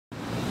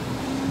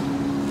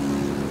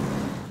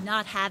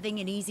Not having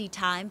an easy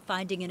time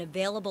finding an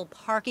available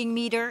parking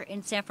meter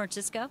in San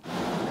Francisco?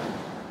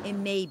 It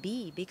may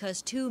be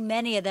because too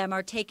many of them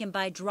are taken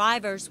by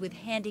drivers with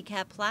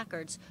handicap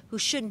placards who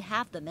shouldn't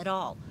have them at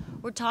all.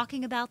 We're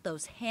talking about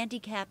those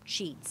handicap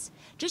cheats.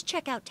 Just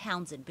check out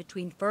Townsend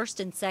between 1st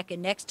and 2nd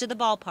next to the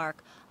ballpark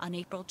on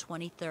April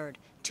 23rd,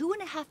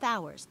 2.5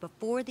 hours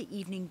before the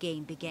evening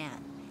game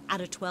began.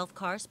 Out of 12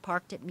 cars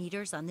parked at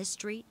meters on this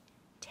street,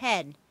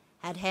 10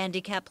 had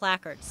handicap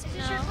placards. Is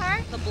this your car?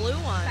 The blue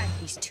one.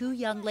 These two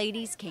young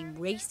ladies came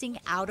racing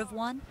out of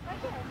one.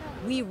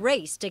 We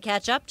raced to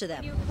catch up to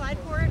them. You applied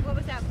for it? What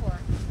was that for?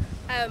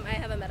 I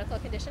have a medical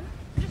condition.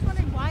 I'm just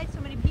wondering why so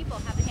many people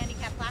have the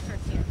handicap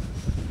placards here.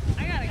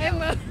 I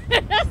gotta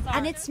go.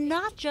 And it's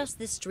not just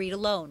this street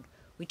alone.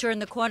 We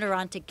turned the corner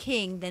onto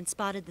King, then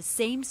spotted the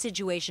same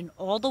situation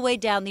all the way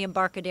down the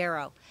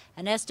Embarcadero.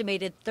 An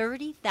estimated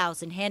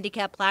 30,000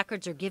 handicap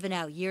placards are given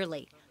out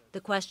yearly.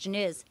 The question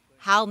is,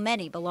 how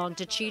many belong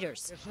to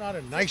cheaters? It's not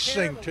a nice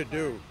thing to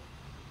do.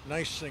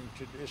 It's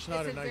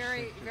not a nice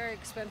thing. It's a very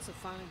expensive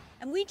fine.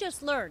 And we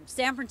just learned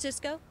San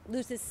Francisco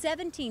loses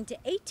 $17 to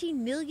 $18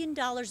 million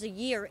a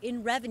year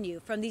in revenue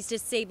from these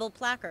disabled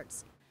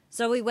placards.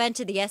 So we went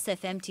to the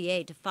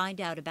SFMTA to find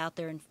out about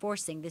their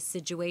enforcing this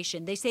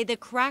situation. They say the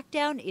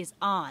crackdown is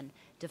on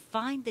to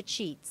find the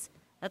cheats.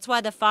 That's why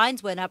the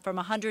fines went up from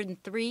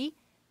 $103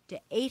 to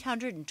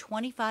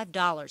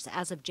 $825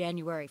 as of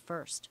January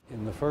 1st.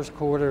 In the first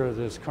quarter of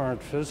this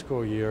current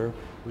fiscal year,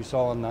 we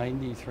saw a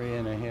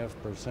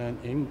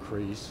 93.5%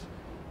 increase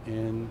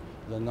in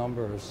the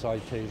number of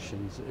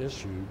citations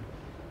issued,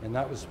 and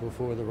that was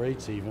before the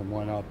rates even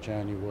went up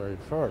January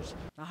 1st.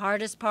 The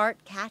hardest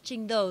part,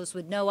 catching those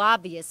with no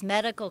obvious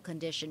medical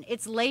condition.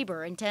 It's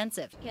labor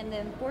intensive. Can the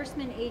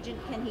enforcement agent,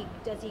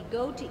 does he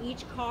go to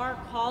each car,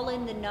 call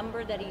in the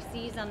number that he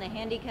sees on the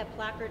handicap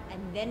placard,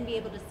 and then be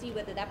able to see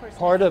whether that person...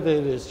 Part of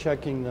it is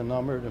checking the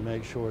number to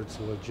make sure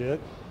it's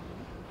legit.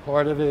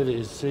 Part of it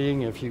is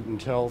seeing if you can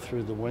tell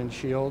through the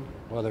windshield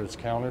whether it's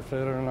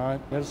counterfeit or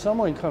not. If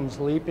someone comes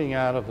leaping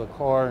out of the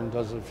car and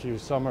does a few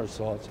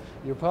somersaults,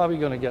 you're probably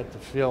going to get the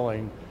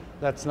feeling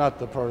that's not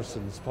the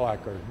person's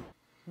placard.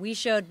 We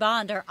showed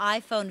Bond our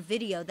iPhone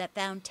video that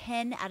found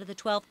 10 out of the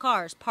 12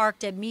 cars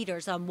parked at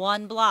meters on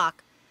one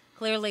block,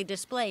 clearly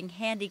displaying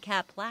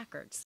handicap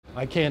placards.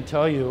 I can't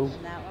tell you,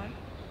 That one?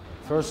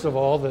 first of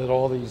all, that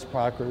all these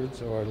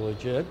placards are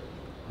legit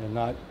and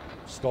not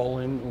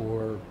stolen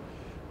or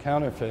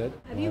counterfeit.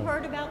 Have you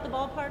heard about the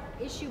ballpark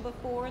issue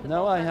before?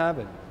 No, I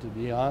haven't, to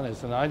be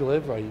honest, and I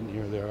live right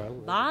near there.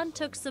 Bond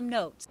took some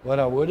notes. What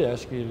I would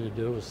ask you to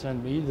do is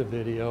send me the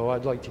video.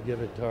 I'd like to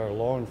give it to our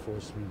law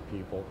enforcement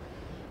people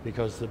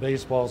because the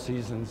baseball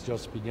season's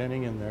just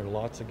beginning and there are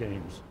lots of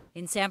games.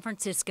 In San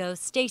Francisco,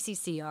 Stacey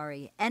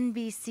Ciari,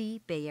 NBC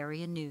Bay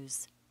Area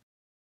News.